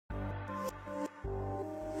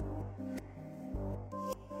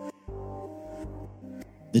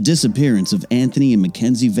The disappearance of Anthony and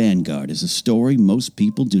Mackenzie Vanguard is a story most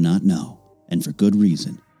people do not know, and for good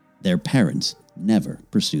reason. Their parents never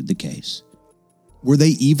pursued the case. Were they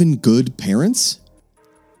even good parents?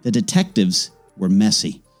 The detectives were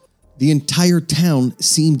messy. The entire town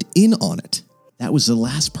seemed in on it. That was the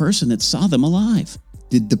last person that saw them alive.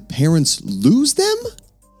 Did the parents lose them?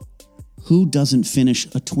 Who doesn't finish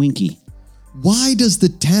a Twinkie? Why does the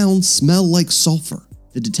town smell like sulfur?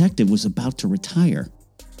 The detective was about to retire.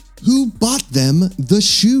 Who bought them the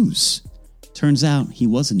shoes? Turns out he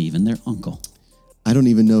wasn't even their uncle. I don't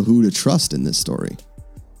even know who to trust in this story.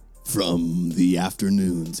 From the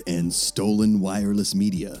Afternoons and Stolen Wireless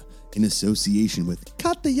Media, in association with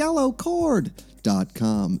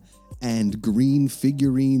CutTheYellowCord.com and Green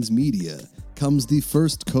Figurines Media, comes the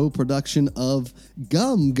first co-production of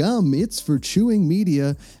Gum Gum, It's for Chewing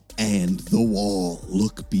Media, and The Wall,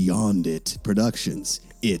 Look Beyond It Productions.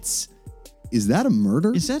 Is that a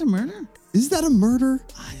murder? Is that a murder? Is that a murder?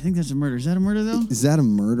 I think that's a murder. Is that a murder, though? Is that a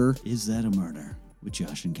murder? Is that a murder? With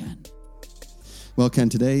Josh and Ken. Well, Ken,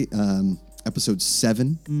 today, episode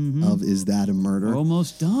 7 of Is That a Murder? We're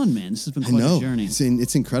almost done, man. This has been quite a journey.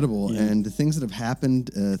 It's incredible. Yeah. And the things that have happened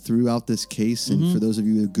throughout this case, and for those of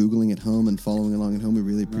you who are Googling at home and following along at home, we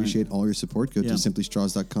really appreciate all your support. Go to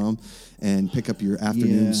simplystraws.com and pick up your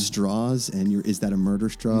afternoon straws and your Is That a Murder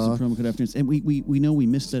straw. Use the promo code afternoons. And we know we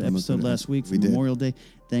missed that episode last week for Memorial Day.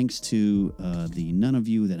 Thanks to the none of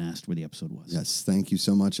you that asked where the episode was. Yes, thank you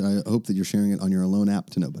so much. I hope that you're sharing it on your alone app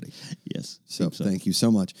to nobody. Yes. So thank you so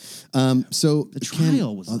much. So the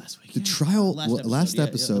trial was last week. The trial, last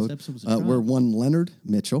episode where one Leonard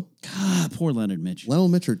Mitchell. God, poor Leonard Mitchell.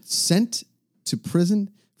 Leonard Mitchell sent to prison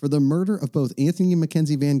for the murder of both Anthony and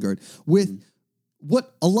Mackenzie Vanguard with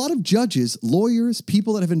what a lot of judges, lawyers,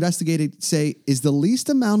 people that have investigated say is the least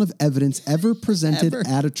amount of evidence ever presented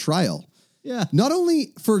at a trial. Yeah. Not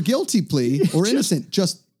only for a guilty plea or innocent,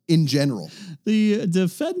 just in general. The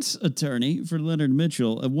defense attorney for Leonard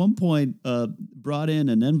Mitchell at one point brought in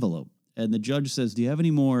an envelope, and the judge says, "Do you have any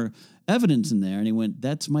more evidence in there?" And he went,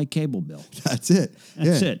 "That's my cable bill." That's it.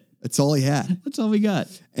 That's it. That's all he had. That's all we got.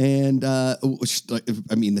 And I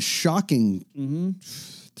mean, the shocking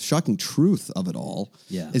truth of it all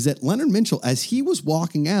is that Leonard Mitchell, as he was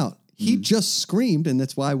walking out, he just screamed, and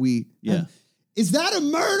that's why we... Is that a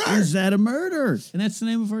murder? Is that a murder? And that's the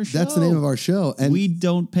name of our show. That's the name of our show. And we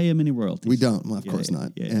don't pay him any royalties. We don't. Well, of course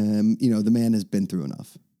not. Yeah. The man has been through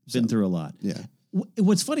enough. Been through a lot. Yeah.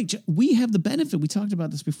 What's funny, we have the benefit, we talked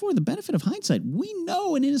about this before, the benefit of hindsight. We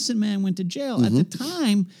know an innocent man went to jail. At the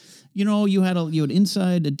time, you had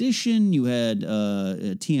Inside Edition, you had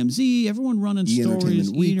TMZ, everyone running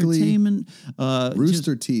stories, Entertainment,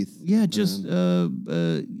 Rooster Teeth. Yeah,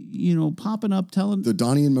 popping up, telling the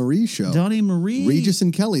Donnie and Marie show. Donnie and Marie, Regis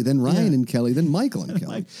and Kelly, then Ryan and Kelly, then Michael and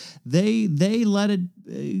Kelly. They let it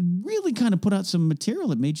really kind of put out some material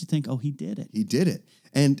that made you think, oh, he did it. He did it.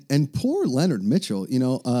 And poor Leonard Mitchell,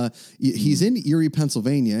 he's in Erie,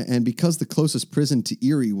 Pennsylvania, and because the closest prison to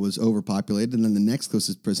Erie was overpopulated, and then the next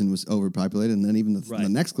closest prison was overpopulated, and then even the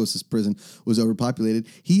next closest prison was overpopulated,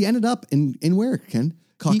 he ended up in where, Ken?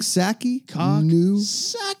 Coxsackie, New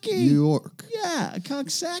York. Yeah,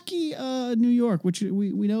 Coxsackie, New York, which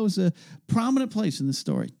we know is a prominent place in this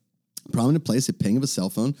story. Prominent place, a ping of a cell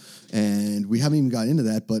phone, and we haven't even got into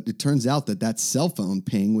that, but it turns out that cell phone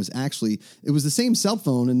ping was actually, it was the same cell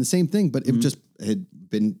phone and the same thing, but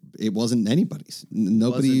it wasn't anybody's.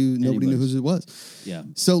 Nobody knew whose it was. Yeah.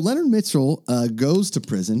 So Leonard Mitchell goes to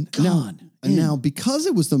prison. Now, because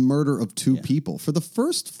it was the murder of two people, for the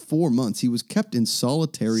first 4 months, he was kept in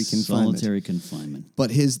solitary confinement. But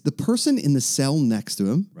the person in the cell next to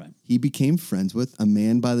him, he became friends with a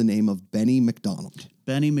man by the name of Benny McDonald.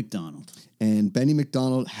 And Benny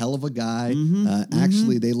McDonald, hell of a guy.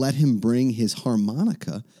 Actually, they let him bring his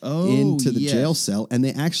harmonica into the jail cell, and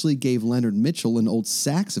they actually gave Leonard Mitchell an old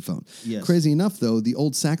saxophone. Yes. Crazy enough, though, the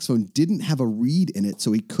old saxophone didn't have a reed in it,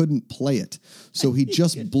 so he couldn't play it. So he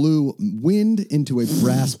just blew wind into a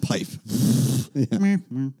brass pipe.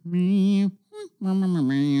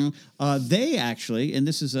 They actually, and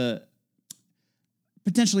this is a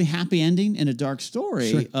potentially happy ending in a dark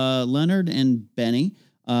story, Leonard and Benny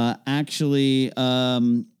actually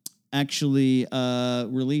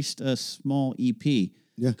released a small EP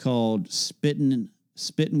called Spittin'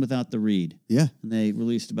 Without the Reed. Yeah. And they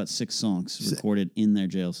released about 6 songs recorded in their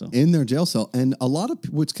jail cell. And a lot of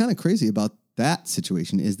what's kind of crazy about that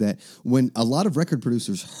situation is that when a lot of record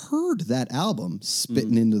producers heard that album,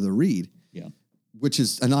 Spittin' into the Reed, which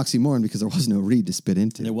is an oxymoron because there was no reed to spit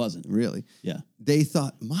into. There wasn't. Really. Yeah. They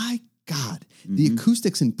thought, my God, the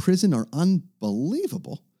acoustics in prison are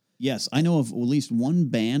unbelievable. Yes, I know of at least one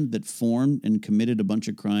band that formed and committed a bunch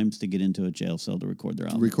of crimes to get into a jail cell to record their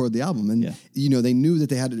album. And, they knew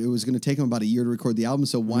that it was going to take them about a year to record the album,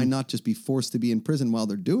 so why not just be forced to be in prison while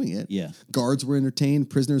they're doing it? Yeah. Guards were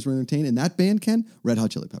entertained, prisoners were entertained, and that band, Ken, Red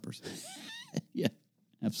Hot Chili Peppers. Yeah,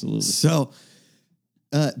 absolutely. So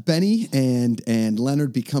Benny and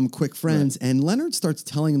Leonard become quick friends, and Leonard starts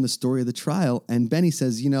telling him the story of the trial, and Benny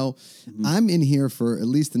says, I'm in here for at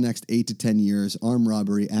least the next 8 to 10 years, armed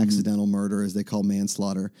robbery, accidental murder, as they call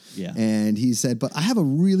manslaughter. Yeah. And he said, but I have a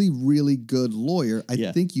really, really good lawyer.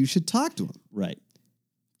 I think you should talk to him. Right.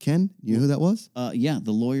 Ken, you know who that was? Yeah,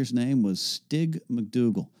 the lawyer's name was Stig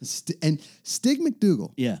McDougal. And Stig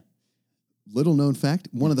McDougal. Yeah. Little known fact,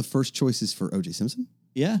 one of the first choices for O.J. Simpson.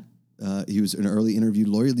 Yeah. He was an early interviewed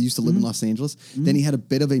lawyer. He used to live in Los Angeles. Then he had a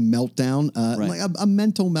bit of a meltdown, like a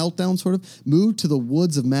mental meltdown, sort of. Moved to the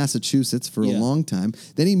woods of Massachusetts for a long time.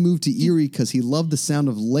 Then he moved to Erie because he loved the sound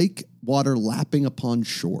of lake water lapping upon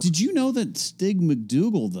shore. Did you know that Stig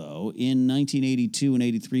McDougal, though, in 1982 and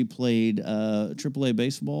 83 played AAA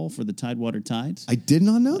baseball for the Tidewater Tides? I did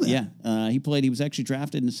not know that. Yeah. He was actually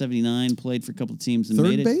drafted in 79, played for a couple of teams and Third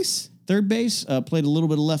made it. base? Third base, played a little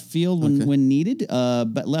bit of left field when needed,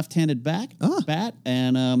 but left-handed bat,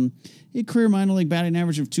 and he had career minor league batting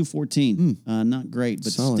average of .214. Not great,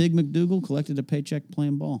 but solid. Stig McDougal collected a paycheck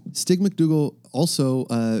playing ball. Stig McDougal,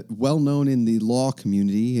 also well known in the law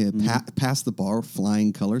community, passed the bar,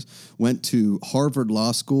 flying colors, went to Harvard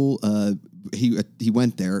Law School. He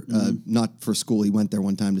went there, not for school. He went there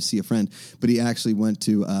one time to see a friend, but he actually went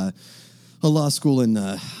to a law school in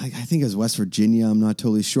I think it was West Virginia. I'm not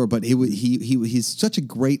totally sure, but he's such a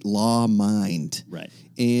great law mind, right?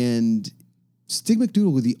 And Stig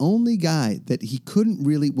McDougal was the only guy that he couldn't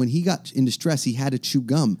really, when he got in distress, he had to chew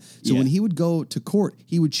gum. So when he would go to court,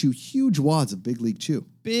 he would chew huge wads of big league chew.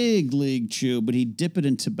 Big league chew, but he'd dip it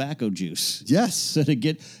in tobacco juice. Yes. So to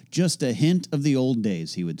get just a hint of the old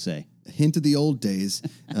days, he would say. A hint of the old days,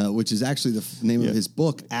 which is actually the name of his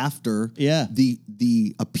book after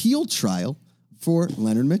the appeal trial for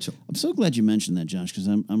Leonard Mitchell. I'm so glad you mentioned that, Josh, because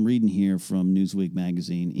I'm reading here from Newsweek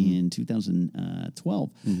magazine in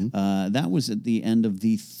 2012. That was at the end of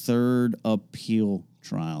the third appeal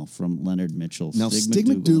trial from Leonard Mitchell. Now, Stig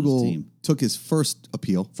McDougal took his first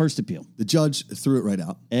appeal. The judge threw it right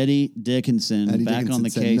out. Eddie Dickinson back on the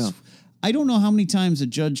case. No. I don't know how many times a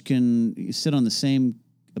judge can sit on the same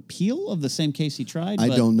appeal of the same case he tried. I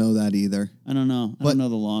don't know that either. I don't know. I don't know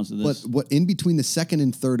the laws of this. But what in between the second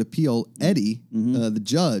and third appeal, Eddie, the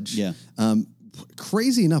judge,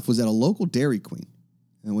 crazy enough, was at a local Dairy Queen,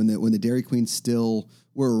 and when the Dairy Queen still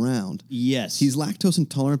were around. Yes, he's lactose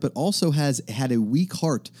intolerant, but also has had a weak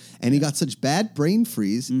heart, and he got such bad brain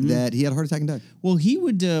freeze that he had a heart attack and died. Well, he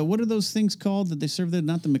would. What are those things called that they serve there?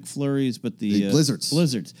 Not the McFlurries, but the Blizzards.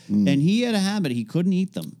 Blizzards. And he had a habit; he couldn't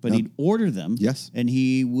eat them, but he'd order them. Yes, and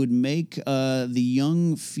he would make the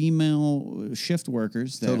young female shift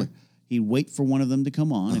workers there. Totally. He'd wait for one of them to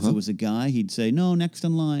come on. If it was a guy, he'd say, no, next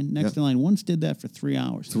in line, next in line. Once did that for 3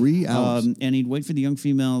 hours. 3 hours. And he'd wait for the young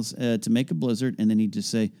females to make a blizzard, and then he'd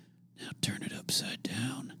just say, now turn it upside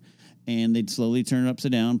down. And they'd slowly turn it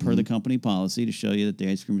upside down per the company policy to show you that the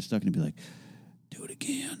ice cream was stuck. And he'd be like, do it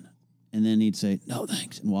again. And then he'd say, no,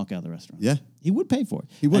 thanks, and walk out of the restaurant. Yeah. He would pay for it.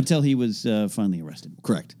 He would. Until he was finally arrested.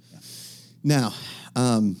 Correct. Yeah. Now,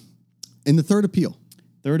 in the third appeal,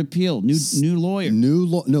 new lawyer.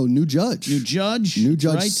 New judge. New judge.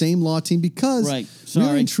 Right? Same law team, because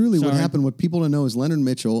really and truly what happened, what people don't know is Leonard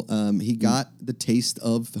Mitchell, he got the taste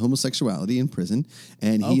of homosexuality in prison,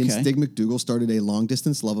 and he and Stig McDougal started a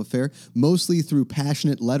long-distance love affair, mostly through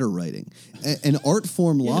passionate letter writing. An art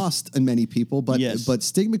form lost in many people, but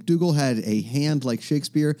Stig McDougal had a hand like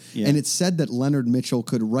Shakespeare, and it's said that Leonard Mitchell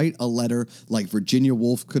could write a letter like Virginia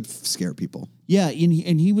Woolf could scare people. Yeah,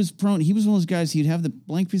 and he was prone. He was one of those guys. He'd have the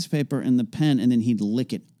blank piece of paper and the pen, and then he'd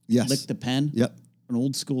lick it. Yes, lick the pen. Yep, an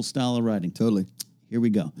old school style of writing. Totally. Here we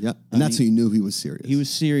go. Yep, and that's how you knew he was serious. He was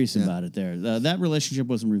serious about it. There, that relationship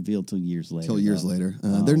wasn't revealed till years later.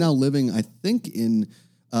 They're now living, I think, in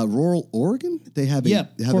rural Oregon. They have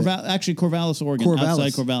Corvallis, Oregon,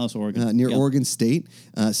 outside Corvallis, Oregon, near Oregon State.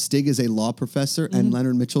 Stig is a law professor, and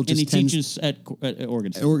Leonard Mitchell teaches at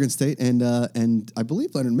Oregon State. Oregon State, and I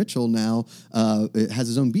believe Leonard Mitchell now has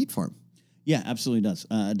his own beet farm. Yeah, absolutely does.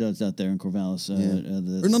 It does out there in Corvallis.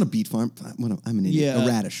 Or not a beet farm. I'm an idiot. A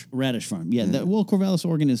radish. Radish farm. Yeah. Corvallis,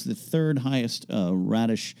 Oregon is the third highest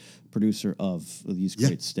radish producer of these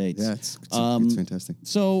great states. Yeah, it's fantastic.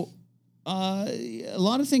 So A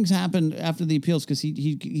lot of things happened after the appeals because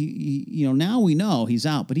he now we know he's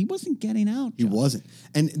out, but he wasn't getting out. He wasn't.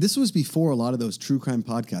 And this was before a lot of those true crime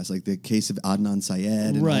podcasts, like the case of Adnan Syed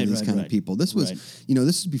and all these kind of people. This was,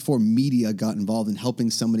 this is before media got involved in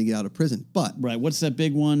helping somebody get out of prison. But what's that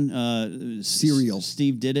big one? Serial.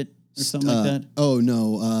 Steve Did It or something like that. Oh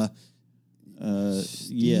no.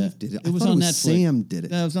 Steve did it. It was on Netflix. Sam did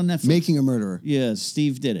it. That was on Netflix. Making a Murderer. Yeah,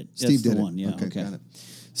 Steve did it. Steve did the it. one. Yeah, okay. Got it.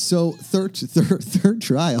 So third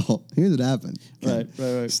trial. Here's what happened.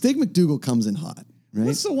 Right. Stig McDougal comes in hot. Right.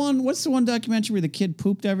 What's the one documentary where the kid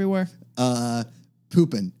pooped everywhere?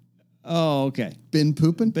 Poopin'. Oh, okay. Ben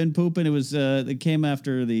Poopin'? Ben Poopin'. It was it came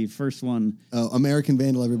after the first one. Oh, American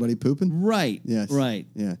Vandal, everybody pooping? Right. Yes. Right.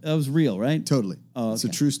 Yeah. That was real, right? Totally. Oh, okay. It's a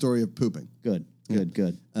true story of pooping. Good.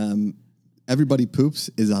 Everybody poops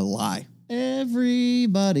is a lie.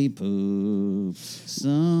 Everybody poops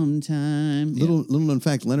sometime. Little known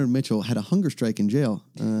fact, Leonard Mitchell had a hunger strike in jail.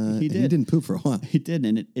 He did. He didn't poop for a while. He did,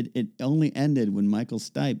 and it only ended when Michael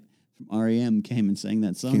Stipe from REM came and sang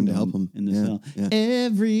that song. Came to help him in the cell. Yeah.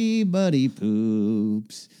 Everybody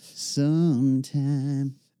poops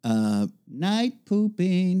sometime. Night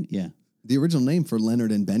pooping. Yeah. The original name for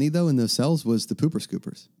Leonard and Benny, though, in those cells was the Pooper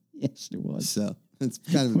Scoopers. Yes, there was. So it's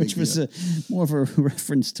kind of a which big was more of a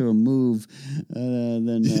reference to a move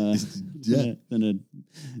than a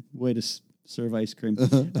way to serve ice cream.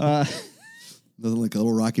 Doesn't like a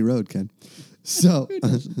little rocky road, Ken. So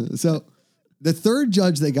the third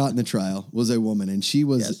judge they got in the trial was a woman, and she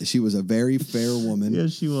was a very fair woman.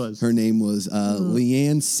 Yes, she was. Her name was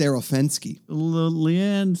Leanne Serafensky.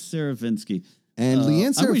 Leanne Serafensky. And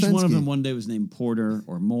Leanne Serafensky. I wish one of them one day was named Porter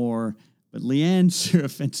or Moore. But Leanne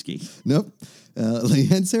Serafensky. Nope.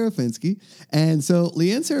 Leanne Serafensky. And so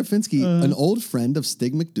Leanne Serafensky, an old friend of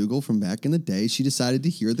Stig McDougal from back in the day, she decided to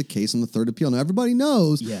hear the case on the third appeal. Now, everybody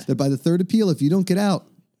knows that by the third appeal, if you don't get out,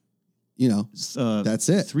 that's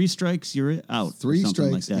it. 3 strikes, you're out. 3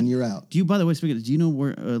 strikes, and you're out. Do you, by the way, speaking of, do you know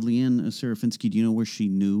where Leanne Serafensky, do you know where she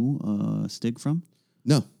knew Stig from?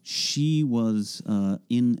 No. She was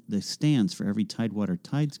in the stands for every Tidewater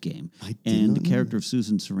Tides game. And the character of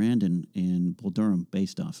Susan Sarandon in Bull Durham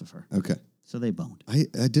based off of her. Okay. So they boned. I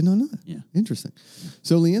did not know that. Yeah. Interesting.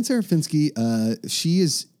 So Leanne Serafensky,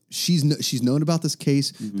 she's known about this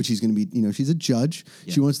case, but she's going to be, she's a judge.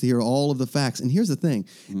 Yeah. She wants to hear all of the facts. And here's the thing.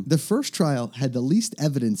 The first trial had the least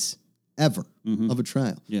evidence ever of a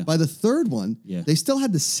trial. Yeah. By the third one, they still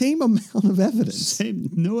had the same amount of evidence.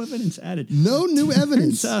 No evidence added. No new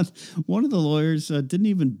evidence. Turns out one of the lawyers didn't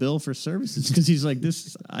even bill for services because he's like, I'm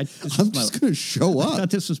just going to show up. I thought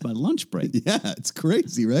this was my lunch break. Yeah, it's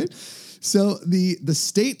crazy, right? So the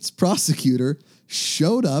state's prosecutor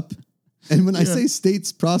showed up, and when I say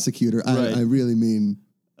state's prosecutor, I really mean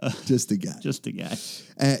just a guy. Just a guy.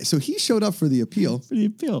 So he showed up for the appeal.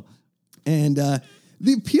 And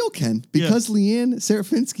the appeal, Ken, because Leanne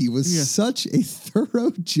Serafensky was such a thorough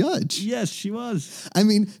judge. Yes, she was. I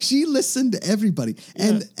mean, she listened to everybody.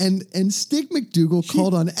 And Stig McDougal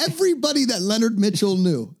called on everybody that Leonard Mitchell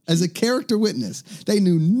knew as a character witness. They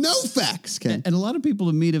knew no facts, Ken. And a lot of people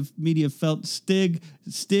in media felt Stig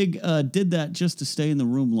did that just to stay in the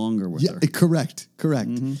room longer with her. Correct.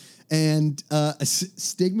 Mm-hmm. And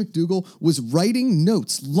Stig McDougal was writing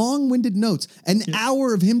notes, long-winded notes, an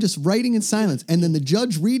hour of him just writing in silence, and then the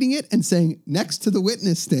judge reading it and saying, next to the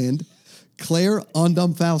witness stand, Claire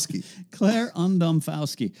Undomfowski. Claire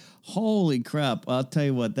Undomfowski. Holy crap. I'll tell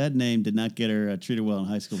you what, that name did not get her treated well in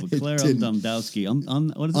high school, but Claire Undomfowski.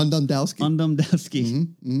 What is it? Undomfowski. Undomfowski.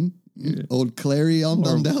 Mm-hmm. Mm-hmm. Old Clary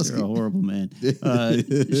Undomfowski. You're a horrible man.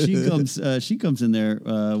 She comes in there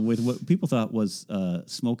with what people thought was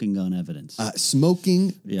smoking gun evidence.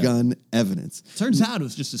 Smoking gun evidence. Turns out it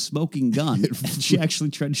was just a smoking gun. She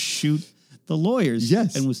actually tried to shoot the lawyers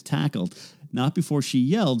and was tackled. Not before she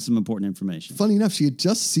yelled some important information. Funny enough, she had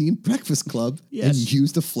just seen Breakfast Club and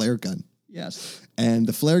used a flare gun. Yes. And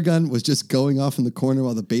the flare gun was just going off in the corner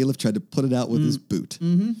while the bailiff tried to put it out with his boot.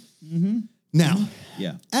 Mm-hmm. Mm-hmm. Now,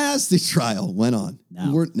 as the trial went on,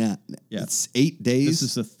 it's 8 days. This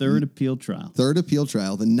is the third appeal trial. Third appeal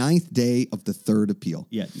trial, the 9th day of the third appeal.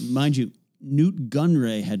 Yeah, mind you, Newt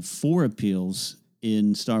Gunray had 4 appeals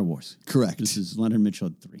in Star Wars. Correct. This is Leonard Mitchell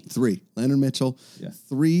had 3. 3. Leonard Mitchell,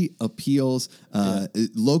 3 appeals.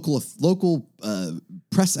 Local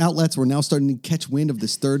press outlets were now starting to catch wind of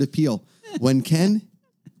this third appeal. When, Ken,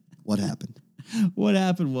 what happened? What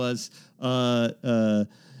happened was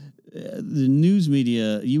the news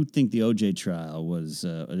media, you would think the OJ trial was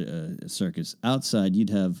a circus. Outside,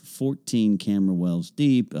 you'd have 14 camera wells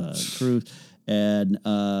deep, crews, And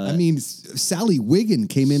Sally Wiggin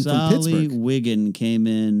came in from Pittsburgh. Sally Wiggin came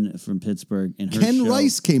in from Pittsburgh. And Ken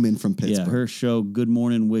Rice came in from Pittsburgh. Yeah, her show, Good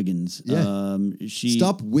Morning Wiggins. Yeah.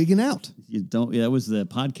 Stop wigging out. You don't. Yeah, that was the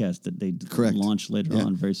podcast that they launched later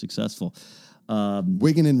on. Very successful.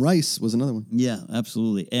 Wiggin and Rice was another one. Yeah,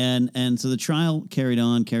 absolutely. And so the trial carried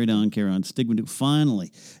on. Stig,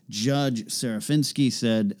 finally, Judge Serafinsky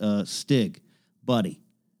said, Stig, buddy,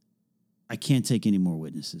 I can't take any more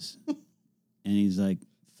witnesses. And he's like,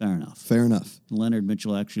 fair enough. Leonard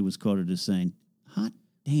Mitchell actually was quoted as saying, hot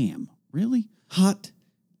damn, really? Hot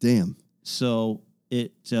damn. So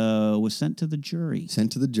it was sent to the jury. For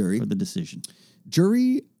the decision.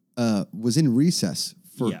 Jury was in recess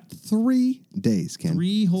for 3 days, Ken.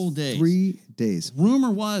 3 whole days. 3 days.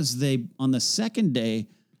 Rumor was they, on the second day,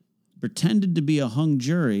 pretended to be a hung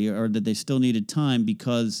jury, or that they still needed time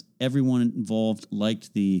because everyone involved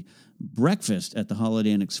liked the breakfast at the Holiday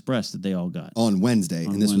Inn Express that they all got. On Wednesday,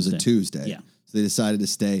 and this was a Tuesday. Yeah. So they decided to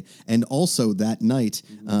stay. And also that night,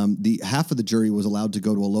 the half of the jury was allowed to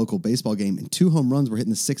go to a local baseball game, and 2 home runs were hit in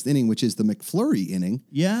the 6th inning, which is the McFlurry inning.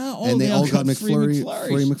 Yeah. And they all got free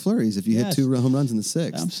McFlurries if you hit 2 home runs in the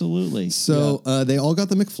 6th. Absolutely. So they all got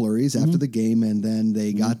the McFlurries after the game, and then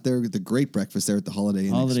they got the great breakfast there at the Holiday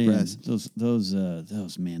Inn Express.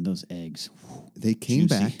 Those eggs. They came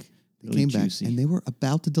back. Really juicy. And they were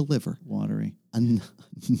about to deliver. Watery.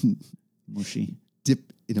 Mushy.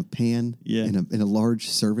 Dip in a pan, in a large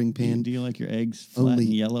serving pan. Do you like your eggs flat and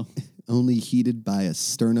yellow? Only heated by a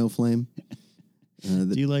sterno flame.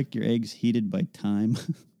 Do you like your eggs heated by time?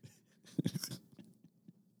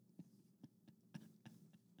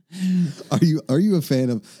 Are you a fan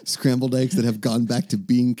of scrambled eggs that have gone back to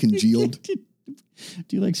being congealed?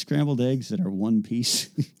 Do you like scrambled eggs that are one piece?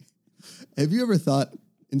 Have you ever thought,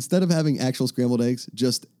 instead of having actual scrambled eggs,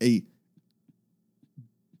 just a...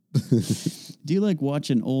 Do you like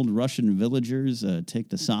watching old Russian villagers take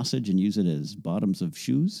the sausage and use it as bottoms of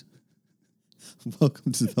shoes?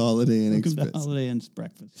 Welcome to the Holiday Inn Express. Welcome to Holiday Inn's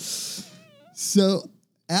breakfast. So,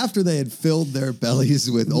 after they had filled their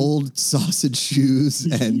bellies with old sausage shoes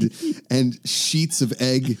and sheets of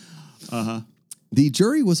egg, the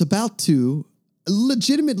jury was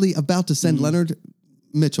legitimately about to send Leonard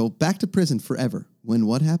Mitchell back to prison forever. When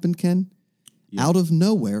what happened, Ken? Yeah. Out of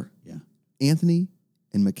nowhere, Anthony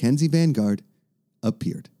and Mackenzie Vanguard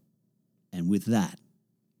appeared. And with that,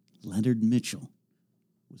 Leonard Mitchell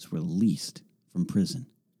was released from prison.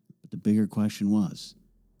 But the bigger question was,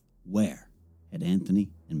 where had Anthony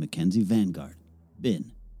and Mackenzie Vanguard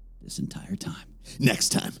been this entire time? Next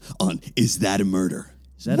time on Is That a Murder?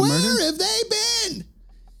 Where have they been?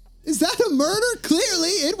 Is that a murder? Clearly,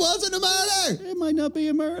 it wasn't a murder. It might not be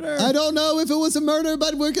a murder. I don't know if it was a murder,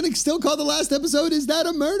 but we're going to still call the last episode Is That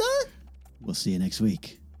a Murder? We'll see you next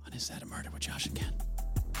week on Is That a Murder with Josh and Ken.